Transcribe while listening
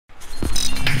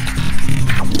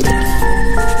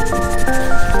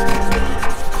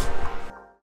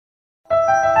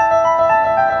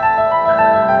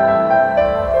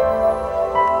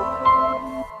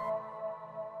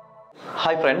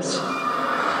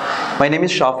My name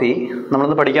is Shafi. നമ്മൾ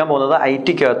ഇന്ന് പഠിക്കാൻ പോകുന്നത്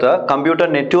ഐടിക്കകത്ത് കമ്പ്യൂട്ടർ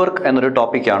നെറ്റ്വർക്ക് എന്നൊരു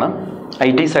ടോപ്പിക്കാണ്.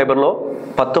 IT സൈബർ ലോ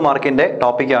 10 മാർക്കിന്റെ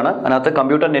ടോപ്പിക്കാണ്. അതിനകത്ത്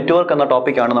കമ്പ്യൂട്ടർ നെറ്റ്വർക്ക് എന്ന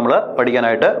ടോപ്പിക്കാണ് നമ്മൾ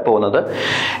പഠിക്കാനായിട്ട് പോകുന്നത്.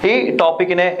 ഈ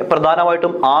ടോപ്പിക്കിനെ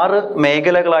പ്രധാനമായിട്ടും 6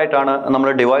 മേഖലകളായിട്ടാണ് നമ്മൾ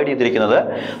ഡിവൈഡ് ചെയ്തിരിക്കുന്നത്.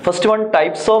 First one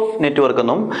types of network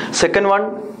എന്നും, സെക്കൻഡ് വൺ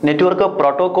നെറ്റ്വർക്ക്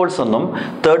പ്രോട്ടോകോൾസ് എന്നും,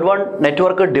 തേർഡ് വൺ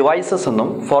നെറ്റ്വർക്ക് ഡിവൈസസ് എന്നും,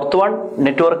 ഫോർത്ത് വൺ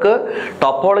നെറ്റ്വർക്ക്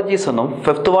ടോപ്പോളജീസ് എന്നും,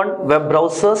 fifth one web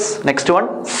browsers, next one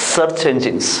search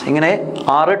engines. ഇങ്ങനെ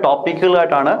 6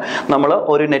 ടോപ്പിക്കുകളായിട്ടാണ് നമ്മൾ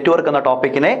ഒരു നെറ്റ്വർക്ക് എന്ന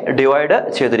ടോപ്പിക്കിനെ ഡിവൈഡ്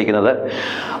ചെയ്തിരിക്കുന്നത്.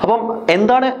 അപ്പം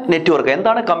എന്താണ് നെറ്റ്വർക്ക്,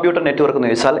 എന്താണ് കമ്പ്യൂട്ടർ നെറ്റ്വർക്ക് എന്ന്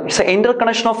ചോദിച്ചാൽ ഇറ്റ്സ് ഇന്റർ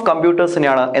കണക്ഷൻ ഓഫ്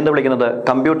കമ്പ്യൂട്ടേഴ്സിനെയാണ് എന്ത് വിളിക്കുന്നത്,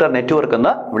 കമ്പ്യൂട്ടർ നെറ്റ്വർക്ക്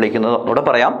എന്ന് വിളിക്കുന്നത്. ഇവിടെ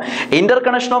പറയാം, ഇന്റർ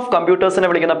കണക്ഷൻ ഓഫ് കമ്പ്യൂട്ടേഴ്സിനെ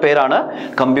വിളിക്കുന്ന പേരാണ്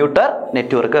കമ്പ്യൂട്ടർ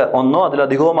നെറ്റ്വർക്ക്. ഒന്നോ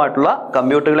അതിലധികവുമായിട്ടുള്ള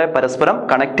കമ്പ്യൂട്ടറുകളെ പരസ്പരം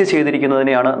കണക്ട്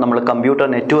ചെയ്തിരിക്കുന്നതിനെയാണ് നമ്മൾ കമ്പ്യൂട്ടർ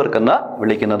നെറ്റ്വർക്ക് എന്ന്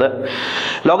വിളിക്കുന്നത്.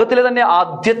 ലോകത്തിലെ തന്നെ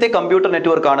ആദ്യത്തെ കമ്പ്യൂട്ടർ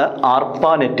നെറ്റ്വർക്കാണ്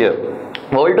ആർപ്പാനെറ്റ്.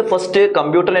 വേൾഡ് ഫസ്റ്റ്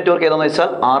കമ്പ്യൂട്ടർ നെറ്റ്വർക്ക് ഏതാണെന്ന് വെച്ചാൽ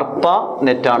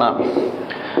ആർപ്പാനെറ്റ് ആണ്.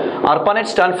 ARPANET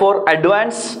stand for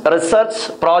Advanced Research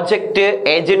Project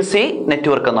Agency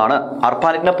Network എന്നാണ്.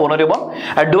 ARPANETന്റെ പൂർണ്ണരൂപം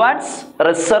Advanced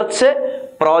Research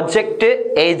project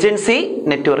agency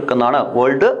network എന്നാണ്.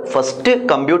 വേൾഡ് ഫസ്റ്റ്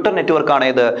കമ്പ്യൂട്ടർ നെറ്റ്വർക്ക് ആണ്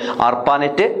ഇത്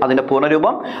ആർപ്പാനെറ്റ്. അതിന്റെ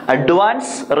പൂർണ്ണരൂപം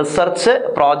advance research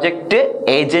project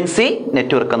agency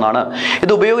network എന്നാണ്.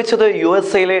 ഇത് ഉപയോഗിച്ചത്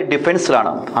USA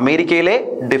ഡിഫൻസിലാണ്, അമേരിക്കയിലെ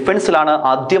ഡിഫൻസിലാണ്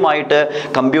ആദ്യമായിട്ട്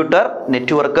കമ്പ്യൂട്ടർ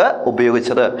നെറ്റ്വർക്ക്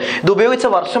ഉപയോഗിച്ചത്. ഇത് ഉപയോഗിച്ച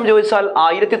വർഷം ചോദിച്ചാൽ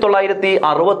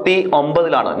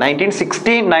 1969ലാണ്,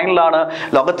 1969ലാണ്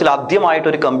ലോകത്തിൽ ആദ്യമായിട്ട്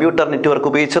ഒരു കമ്പ്യൂട്ടർ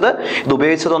നെറ്റ്വർക്ക് ഉപയോഗിച്ചത്. ഇത്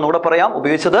ഉപയോഗിച്ചത് ഒന്നുകൂടെ പറയാം,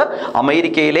 ഉപയോഗിച്ചത് അമേരിക്കയിലെ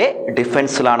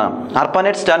ഡിഫൻസിലാണ്.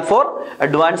 ARPANET stand for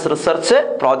advance research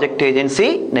project agency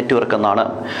network എന്നാണ്.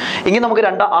 ഇനി നമുക്ക്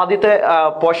ആദ്യത്തെ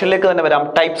പോർഷനിലേക്ക് തന്നെ വരാം.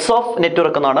 ടൈപ്സ് ഓഫ്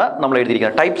നെറ്റ്വർക്ക് എന്നാണ് നമ്മൾ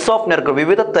എഴുതിയിരിക്കുന്നത്. ടൈപ്സ് ഓഫ് നെറ്റ്വർക്ക്,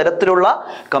 വിവിധ തരത്തിലുള്ള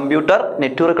കമ്പ്യൂട്ടർ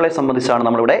നെറ്റ്വർക്കുകളെ സംബന്ധിച്ചാണ്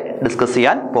നമ്മളിവിടെ ഡിസ്കസ്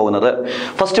ചെയ്യാൻ പോകുന്നത്.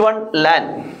 First one LAN.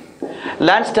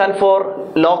 LAN stand for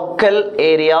local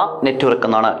area network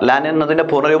എന്നാണ്. LAN എന്നതിന്റെ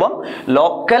പൂർണ്ണരൂപം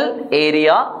ലോക്കൽ ഏരിയ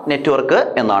നെറ്റ്വർക്ക്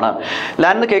എന്നാണ്.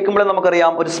 LAN എന്ന് കേൾക്കുമ്പോൾ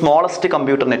നമുക്കറിയാം ഒരു സ്മോളസ്റ്റ്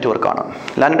കമ്പ്യൂട്ടർ നെറ്റ്വർക്ക് ആണ്.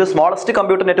 LAN ഒരു സ്മോളസ്റ്റ്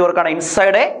കമ്പ്യൂട്ടർ നെറ്റ്വർക്ക് ആണ്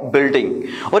ഇൻസൈഡ് എ ബിൽഡിംഗ്.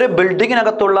 ഒരു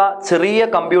ബിൽഡിങ്ങിനകത്തുള്ള ചെറിയ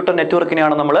കമ്പ്യൂട്ടർ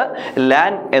നെറ്റ്വർക്കിനെയാണ് നമ്മൾ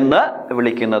LAN എന്ന്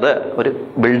വിളിക്കുന്നത്. ഒരു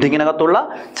ബിൽഡിങ്ങിനകത്തുള്ള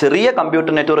ചെറിയ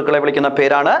കമ്പ്യൂട്ടർ നെറ്റ്വർക്കുകളെ വിളിക്കുന്ന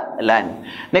പേരാണ് LAN.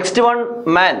 Next one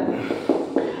MAN.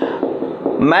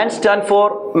 MAN stand for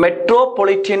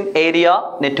metropolitan area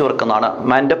network എന്നാണ്.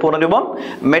 മാൻ്റെ പൂർണ്ണരൂപം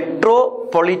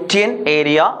മെട്രോപൊളിറ്റൻ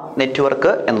ഏരിയ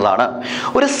നെറ്റ്വർക്ക് എന്നതാണ്.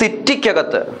 ഒരു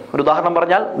സിറ്റിക്കകത്ത്, ഒരു ഉദാഹരണം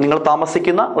പറഞ്ഞാൽ നിങ്ങൾ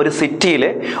താമസിക്കുന്ന ഒരു സിറ്റിയിൽ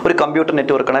ഒരു കമ്പ്യൂട്ടർ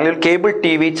നെറ്റ്വർക്ക് അല്ലെങ്കിൽ ഒരു കേബിൾ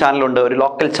TV ചാനൽ ഉണ്ട്, ഒരു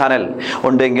ലോക്കൽ ചാനൽ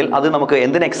ഉണ്ടെങ്കിൽ അത് നമുക്ക്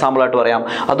എന്തിന് എക്സാമ്പിൾ ആയിട്ട് പറയാം,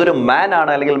 അതൊരു MAN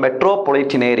ആണ് അല്ലെങ്കിൽ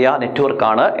മെട്രോപൊളിറ്റൻ ഏരിയ നെറ്റ്വർക്ക്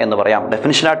ആണ് എന്ന് പറയാം.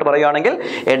 ഡെഫിനിഷനായിട്ട് പറയുകയാണെങ്കിൽ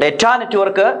A data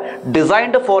network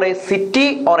designed for A city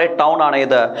or A town ആണ്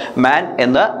ഇത് MAN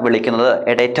എന്ന് വിളിക്കുന്നത്.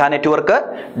 A data network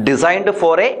designed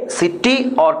for A city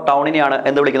or ടൗണിനെയാണ്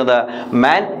എന്ന് വിളിക്കുന്നത്,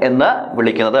 MAN എന്ന്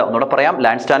വിളിക്കുന്നത്. ഒന്നുകൂടെ പറയാം,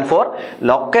 LAN stand for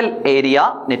local area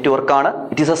network ആണ്.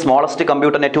 It is A smallest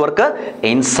computer network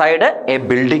inside A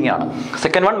building ആണ്.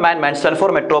 Second one MAN stand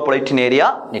for metropolitan area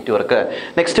network.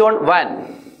 Next one WAN.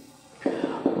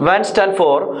 WAN stand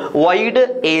for wide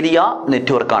area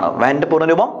network ആണ്. WANന്റെ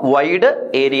പൂർണ്ണരൂപം wide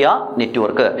area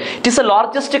network. It is A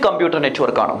largest computer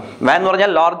network ആണ്. WAN എന്ന്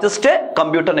പറഞ്ഞാൽ largest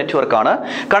computer network ആണ്.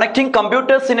 Connecting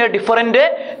computers in A different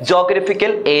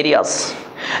geographical areas.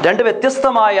 രണ്ട്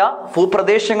വ്യത്യസ്തമായ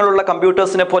ഭൂപ്രദേശങ്ങളുള്ള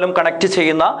കമ്പ്യൂട്ടേഴ്സിനെ പോലും connect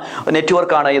ചെയ്യുന്ന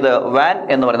നെറ്റ്വർക്കാണ് ഇത് WAN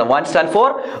എന്ന് പറയുന്നത്. WAN stand for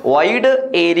wide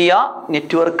area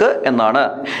network എന്നാണ്.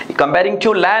 Comparing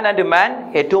to LAN and MAN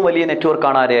ഏറ്റവും വലിയ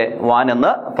നെറ്റ്വർക്കാണ് ആര്, WAN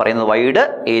എന്ന് പറയുന്നത്, വൈഡ്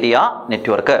ഏരിയ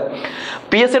നെറ്റ്വർക്ക്.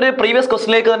 PSCയുടെ പ്രീവിയസ്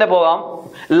ക്വസ്റ്റിനിലേക്ക് തന്നെ പോകാം.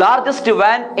 Largest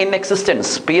WAN in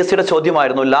existence. PSCയുടെ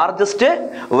ചോദ്യമായിരുന്നു largest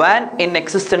WAN in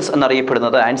existence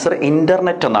എന്നറിയപ്പെടുന്നത്. ആൻസർ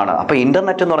ഇന്റർനെറ്റ് എന്നാണ്. അപ്പൊ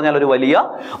ഇന്റർനെറ്റ് എന്ന് പറഞ്ഞാൽ ഒരു വലിയ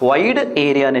വൈഡ്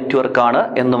ഏരിയ നെറ്റ്വർക്ക് ആണ്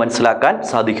എന്ന് മനസ്സിലാക്കാൻ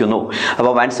സാധിക്കുന്നു.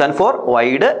 അപ്പോൾ WAN stand for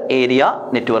wide area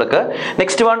network.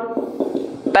 Next one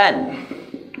PAN.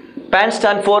 PAN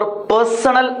stand for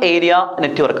personal area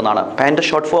network എന്നാണ്. PANന്റെ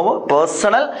short form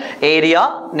personal area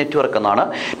network എന്നാണ്.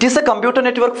 It is A computer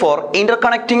network four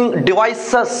ഇന്റർകണക്ടിങ്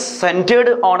devices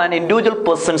centred on an individual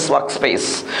persons work space.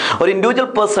 ഒരു individual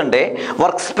പേഴ്സന്റെ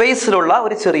work സ്പേസിലുള്ള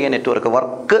ഒരു ചെറിയ network.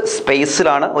 Work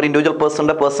സ്പേസിലാണ് ഒരു individual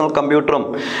പേഴ്സന്റെ personal കമ്പ്യൂട്ടറും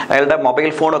അയാളുടെ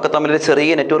mobile ഫോണും ഒക്കെ തമ്മിൽ ഒരു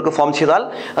ചെറിയ നെറ്റ്വർക്ക് ഫോം ചെയ്താൽ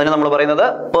അതിന് നമ്മൾ പറയുന്നത്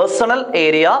പേഴ്സണൽ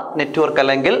ഏരിയ നെറ്റ്വർക്ക്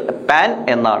അല്ലെങ്കിൽ PAN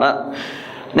എന്നാണ്.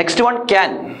 Next one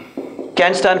CAN.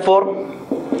 CAN stand for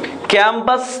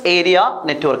campus area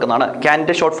network എന്നാണ്.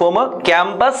 CANന്റെ short form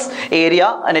campus area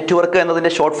network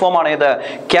എന്നതിന്റെ ഷോർട്ട് ഫോം ആണ് ഇത്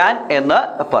CAN എന്ന്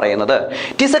പറയുന്നത്.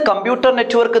 It is A computer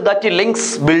network that links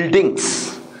buildings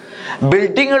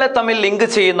ബിൽഡിങ്ങുകളെ തമ്മിൽ ലിങ്ക്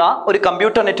ചെയ്യുന്ന ഒരു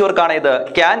കമ്പ്യൂട്ടർ നെറ്റ്വർക്കാണ് ഇത്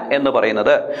CAN എന്ന്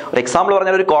പറയുന്നത്. ഒരു എക്സാമ്പിൾ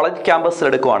പറഞ്ഞാൽ ഒരു കോളേജ് ക്യാമ്പസിൽ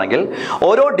എടുക്കുകയാണെങ്കിൽ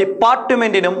ഓരോ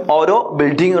ഡിപ്പാർട്ട്മെന്റിനും ഓരോ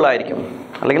ബിൽഡിങ്ങുകളായിരിക്കും.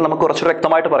 അല്ലെങ്കിൽ നമുക്ക് കുറച്ചുകൂടെ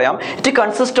വ്യക്തമായിട്ട് പറയാം, it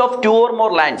consist of 2 or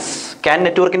more lands. CAN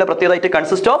നെറ്റ്വർക്കിന്റെ പ്രത്യേകത it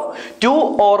consist of 2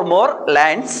 or more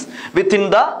lands within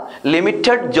the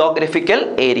limited geographical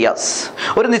areas.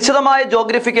 ഒരു നിശ്ചിതമായ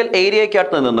ജോഗ്രഫിക്കൽ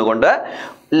ഏരിയയ്ക്കകത്ത് നിന്നുകൊണ്ട്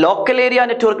ലോക്കൽ ഏരിയ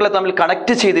നെറ്റ്വർക്കുകളെ തമ്മിൽ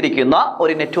കണക്ട് ചെയ്തിരിക്കുന്ന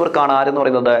ഒരു നെറ്റ്വർക്കാണ് ആരെന്ന്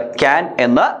പറയുന്നത് CAN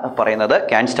എന്ന് പറയുന്നത്.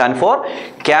 CAN stand for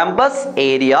campus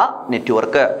area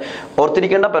network.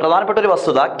 ഓർത്തിരിക്കേണ്ട പ്രധാനപ്പെട്ട ഒരു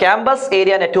വസ്തുത, ക്യാമ്പസ്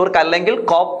ഏരിയ നെറ്റ്വർക്ക് അല്ലെങ്കിൽ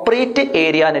കോർപ്പറേറ്റ്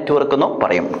ഏരിയ നെറ്റ്വർക്ക് എന്നും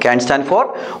പറയും. CAN സ്റ്റാൻഡ് ഫോർ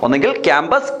ഒന്നെങ്കിൽ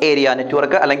ക്യാമ്പസ് ഏരിയ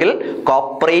നെറ്റ്വർക്ക് അല്ലെങ്കിൽ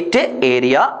corporate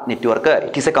area network.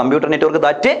 It is A computer network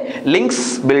that links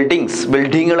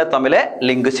ബിൽഡിങ്ങുകളെ തമ്മിൽ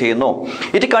ലിങ്ക് ചെയ്യുന്നു.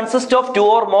 It consist of 2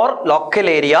 or more local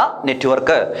area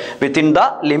network within the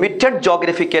limited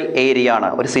geographical area ആണ്.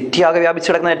 ഒരു city ആകെ വ്യാപിച്ചു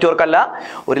കിടക്കുന്ന network അല്ല,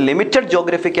 ഒരു ലിമിറ്റഡ്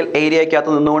ജോഗ്രഫിക്കൽ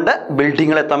ഏരിയക്കകത്ത് നിന്നുകൊണ്ട്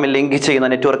ബിൽഡിങ്ങുകളെ തമ്മിൽ ലിങ്ക് ചെയ്യുന്ന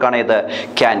നെറ്റ്വർക്കാണ് ഇത്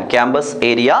CAN, ക്യാമ്പസ്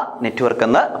ഏരിയ നെറ്റ്വർക്ക്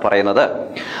എന്ന് പറയുന്നത്.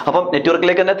 അപ്പം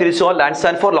നെറ്റ്വർക്കിലേക്ക് തന്നെ തിരിച്ചു പോകാൻ, land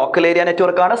stand for local area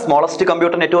network ആണ്. Smallest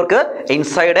computer network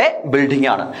inside A building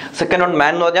ആണ്. സെക്കൻഡ് വൺ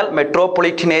മാൻ എന്ന് പറഞ്ഞാൽ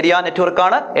മെട്രോപൊളിറ്റൻ ഏരിയ നെറ്റ്വർക്ക്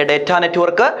ആണ്. A data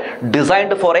network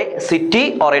designed for A city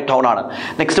or A town ആണ്.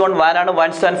 നെക്സ്റ്റ് വൺ വാൻ ആണ്.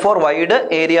 Van stand for wide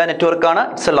area network ആണ്.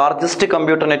 It's A largest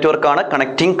computer network ആണ്.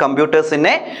 Connecting computers in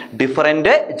A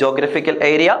different geographical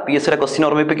area. PSC question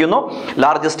ഓർമ്മിപ്പിക്കുന്നു.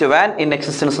 Largest van in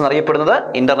existence എന്നറിയപ്പെടുന്നത്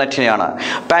ഇന്റർനെറ്റിനെയാണ്.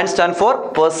 Pan stand for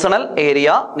personal area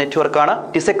network ആണ്.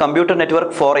 It is A computer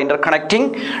network four interconnecting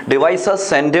devices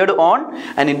centred on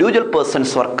an individual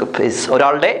persons work space.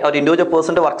 ഒരാളുടെ ഒരു individual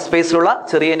പേഴ്സന്റെ work സ്പേസിലുള്ള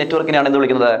ചെറിയ നെറ്റ്വർക്കിനെയാണ് എന്ന്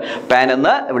വിളിക്കുന്നത്, pan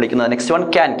എന്ന് വിളിക്കുന്നത്. Next one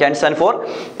CAN stand for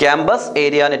campus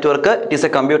area network. It is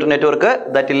A computer network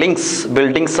that links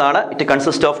buildings ആണ്. It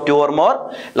consist of 2 or more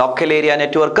local area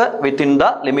network within the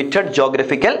limited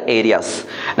geographical areas.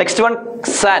 Next one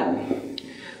SAN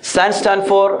stand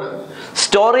for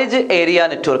storage area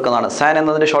network എന്നാണ്. SAN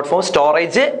എന്നതിന്റെ short form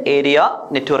storage area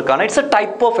network ആണ്. It's A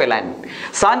type of A LAN.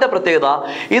 സാന്റെ പ്രത്യേകത,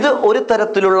 ഇത് ഒരു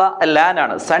തരത്തിലുള്ള LAN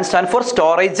ആണ്. SAN stand for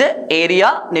storage area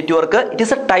network. It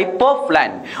is A type of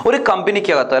LAN. ഒരു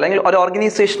കമ്പനിക്കകത്ത് അല്ലെങ്കിൽ ഒരു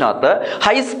ഓർഗനൈസേഷനകത്ത്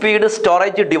ഹൈ സ്പീഡ്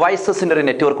സ്റ്റോറേജ് ഡിവൈസസിന്റെ ഒരു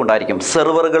നെറ്റ്വർക്ക് ഉണ്ടായിരിക്കും.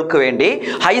 സെർവറുകൾക്ക് വേണ്ടി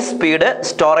ഹൈ സ്പീഡ്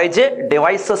സ്റ്റോറേജ്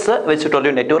ഡിവൈസസ്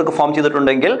വെച്ചിട്ടൊരു നെറ്റ്വർക്ക് ഫോം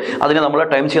ചെയ്തിട്ടുണ്ടെങ്കിൽ അതിന് നമ്മൾ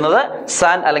ടൈം ചെയ്യുന്നത്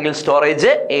SAN അല്ലെങ്കിൽ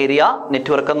സ്റ്റോറേജ് ഏരിയ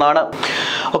നെറ്റ്വർക്ക് എന്നാണ്.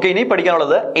 ഓക്കെ, ഇനി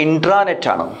പഠിക്കാനുള്ളത് ഇൻട്രാനെറ്റ്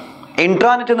ആണ്.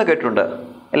 ഇൻട്രാനെറ്റ് എന്ന് കേട്ടിട്ടുണ്ട്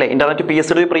അല്ലേ? ഇന്റർനെറ്റ്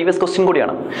PSC പ്രീവിയസ് ക്വസ്റ്റ്യൻ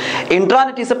കൂടിയാണ്.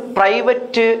 Intranet is A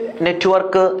private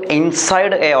network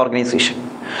inside A organisation.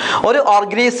 ഒരു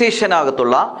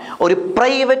ഓർഗനൈസേഷനകത്തുള്ള ഒരു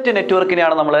പ്രൈവറ്റ്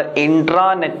നെറ്റ്വർക്കിനെയാണ് നമ്മൾ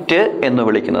ഇൻട്രാനെറ്റ് എന്ന്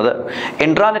വിളിക്കുന്നത്.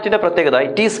 ഇൻട്രാനെറ്റിന്റെ പ്രത്യേകത,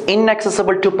 ഇറ്റ് ഈസ്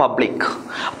ഇൻഅക്സസിബിൾ ടു പബ്ലിക്.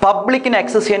 പബ്ലിക്കിന്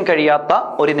ആക്സസ് ചെയ്യാൻ കഴിയാത്ത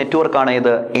ഒരു നെറ്റ്വർക്കാണ്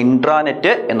ഇത്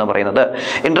ഇൻട്രാനെറ്റ് എന്ന് പറയുന്നത്.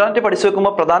 ഇൻട്രാനെറ്റ് പഠിച്ചു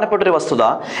വെക്കുമ്പോൾ പ്രധാനപ്പെട്ട ഒരു വസ്തുത,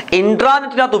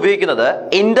 ഇൻട്രാനെറ്റിനകത്ത് ഉപയോഗിക്കുന്നത്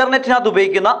ഇന്റർനെറ്റിനകത്ത്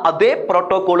ഉപയോഗിക്കുന്ന അതേ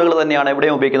പ്രോട്ടോകോളുകൾ തന്നെയാണ്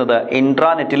എവിടെയും ഉപയോഗിക്കുന്നത്,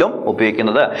 ഇൻട്രാനെറ്റിലും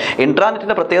ഉപയോഗിക്കുന്നത്.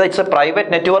 ഇൻട്രാനെറ്റിന്റെ പ്രത്യേകത, it's A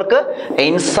private network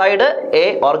inside A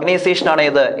organisation ആണ്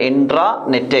ഇത്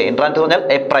ഇൻട്രാനെറ്റ്. ഇൻട്രാനെറ്റ് എന്ന് പറഞ്ഞാൽ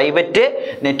A private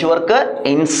network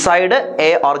inside A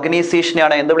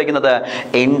ഓർഗനൈസേഷനെയാണ് എന്ത് വിളിക്കുന്നത്,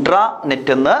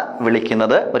 ഇൻട്രാനെറ്റ് എന്ന്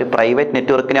വിളിക്കുന്നത്. ഒരു പ്രൈവറ്റ്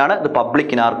നെറ്റ്വർക്കിനാണ് ഇത്,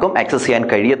 പബ്ലിക്കിന് ആർക്കും ആക്സസ് ചെയ്യാൻ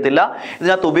കഴിയത്തില്ല.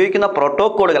 ഇതിനകത്ത് ഉപയോഗിക്കുന്ന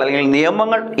പ്രോട്ടോകോളുകൾ അല്ലെങ്കിൽ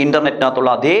നിയമങ്ങൾ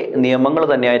ഇന്റർനെറ്റിനകത്തുള്ള അതേ നിയമങ്ങൾ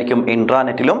തന്നെയായിരിക്കും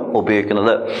ഇൻട്രാനെറ്റിലും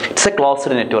ഉപയോഗിക്കുന്നത്. ഇറ്റ്സ് എ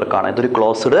ക്ലോസ്ഡ് നെറ്റ്വർക്ക് ആണ്. ഇതൊരു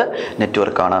ക്ലോസ്ഡ്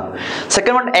നെറ്റ്വർക്ക് ആണ്.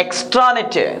 Second one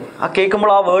extranet. ആ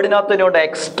കേൾക്കുമ്പോൾ ആ വേർഡിനകത്ത് തന്നെയുണ്ട്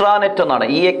എക്സ്ട്രാനെറ്റ് എന്നാണ്.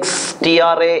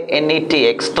 EXTRANET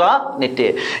extra net.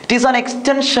 It is an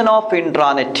extension of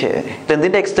intranet. ഇത്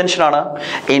എന്തിന്റെ എക്സ്റ്റൻഷൻ ആണ്?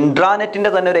 ഇൻട്രാനെറ്റിന്റെ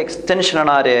തന്നെ ഒരു എക്സ്റ്റൻഷൻ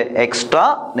ആണ് ആര്, എക്സ്ട്രാ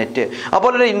നെറ്റ്.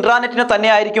 അപ്പോൾ ഒരു ഇൻട്രാനെറ്റിനെ തന്നെ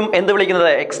ആയിരിക്കും എന്ത്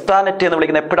വിളിക്കുന്നത്, എക്സ്ട്രാനെറ്റ് എന്ന്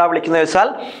വിളിക്കുന്നത്. എപ്പോഴാണ് വിളിക്കുന്നത് വെച്ചാൽ,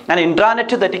 an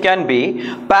intranet that can be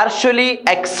partially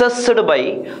accessed by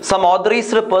some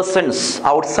authorized persons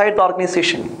outside the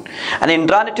organization. An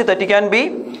intranet that can be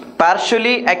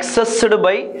partially accessed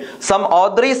by some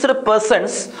authorized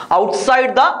persons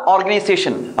outside the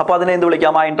organization. അപ്പോൾ അതിനെ എന്ത്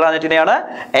വിളിക്കാം, ആ ഇൻട്രാനെറ്റിനെയാണ്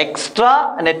എക്സ്ട്രാ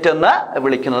നെറ്റ് എന്ന്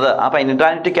വിളിക്കുന്നത്. അപ്പോൾ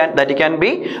intranet that can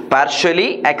be partially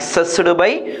accessed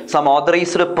by some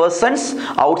authorized persons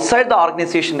outside the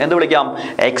organization എന്ത് വിളിക്കാം,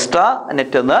 എക്സ്ട്രാ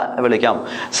നെറ്റ് എന്ന് വിളിക്കാം.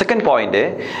 സെക്കൻഡ് പോയിന്റ്,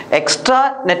 എക്സ്ട്രാ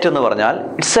നെറ്റ് എന്ന് പറഞ്ഞാൽ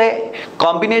it's A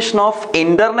combination of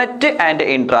internet and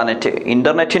intranet.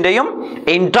 ഇന്റർനെറ്റിന്റെയും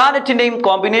ഇൻട്രാനെറ്റിന്റെയും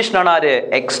combination ആണ് ആര്,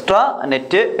 എക്സ്ട്രാ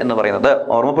നെറ്റ് എന്ന് പറയുന്നത്.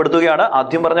 ഓർമ്മപ്പെടുത്തുകയാണ്,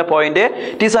 ആദ്യം പറഞ്ഞ point,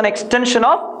 it is an extension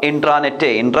of intranet.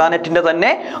 ഇൻട്രാനെറ്റിന്റെ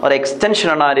തന്നെ ഒരു എക്സ്റ്റൻഷൻ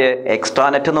ആണ് ആര്?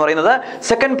 എക്സ്ട്രാനെറ്റ് എന്ന് പറയുന്നത്.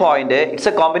 Second point, it's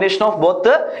A combination of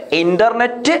both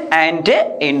internet and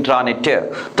intranet.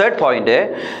 Third point,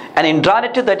 an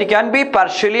intranet that can be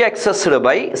partially accessed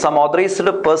by some authorized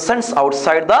persons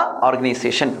outside the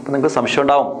organization. നിങ്ങൾക്ക് സംശയം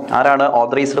ഉണ്ടാവും, ആരാണ്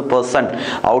authorised person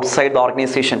outside the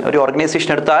organisation? ഒരു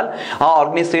organisation എടുത്താൽ ആ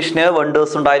ഓർഗനൈസേഷന്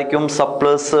wonders ഉണ്ടായിരിക്കും,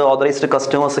 suppliers, authorised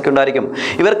customers ഒക്കെ ഉണ്ടായിരിക്കും.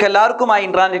 ഇവർക്ക് എല്ലാവർക്കും ആ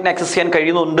ഇൻട്രാനെറ്റിനെ ആക്സസ് ചെയ്യാൻ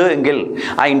കഴിയുന്നുണ്ട് എങ്കിൽ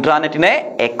ആ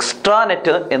ഇൻട്രാനെറ്റിനെ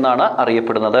എക്സ്ട്രാനെറ്റ് എന്നാണ്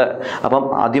അറിയപ്പെടുന്നത്.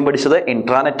 അപ്പം ആദ്യം പഠിച്ചത്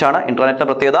ഇൻട്രാനെറ്റ് ആണ്. ഇൻട്രാനെറ്റിന്റെ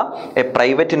പ്രത്യേകത, A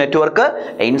private network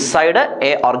inside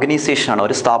A organisation ആണ്.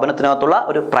 ഒരു സ്ഥാപനത്തിനകത്തുള്ള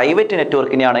ഒരു പ്രൈവറ്റ്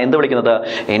നെറ്റ്വർക്കിനെയാണ് എന്ത് വിളിക്കുന്നത്?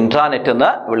 ഇൻട്രാനെറ്റ് എന്ന്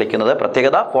വിളിക്കുന്നത്.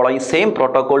 പ്രത്യേകത, following same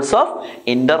protocols of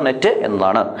internet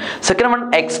എന്നതാണ്. സെക്കൻഡ്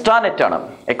വൺ എക്സ്ട്രാനെറ്റ് ആണ്.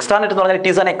 എക്സ്ട്രാനെറ്റ് എന്ന് പറഞ്ഞാൽ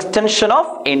it is an extension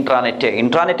of intranet.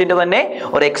 ഇൻട്രാനെറ്റിന്റെ തന്നെ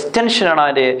ഒരു എക്സ്റ്റൻഷൻ ആണ്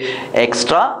അതിന്റെ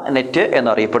എക്സ്ട്രാ നെറ്റ്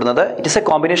എന്നറിയപ്പെടുന്നത്. It is A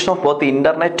combination of both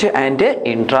internet and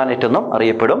intranet എന്നും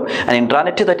അറിയപ്പെടും. And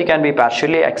intranet that can be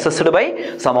partially accessed by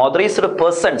some authorised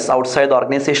persons outside the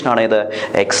organisation ആണ് ഇത്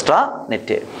extra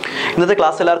net. ഇന്നത്തെ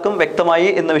class എല്ലാവർക്കും വ്യക്തമായി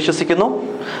എന്ന് വിശ്വസിക്കുന്നു.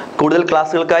 കൂടുതൽ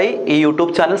ക്ലാസ്സുകൾക്കായി ഈ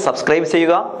യൂട്യൂബ് ചാനൽ സബ്സ്ക്രൈബ്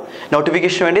ചെയ്യുക.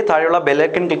 നോട്ടിഫിക്കേഷന് വേണ്ടി താഴെയുള്ള ബെൽ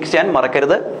ഐക്കൺ ക്ലിക്ക് ചെയ്യാൻ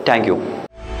മറക്കരുത്. Thank you.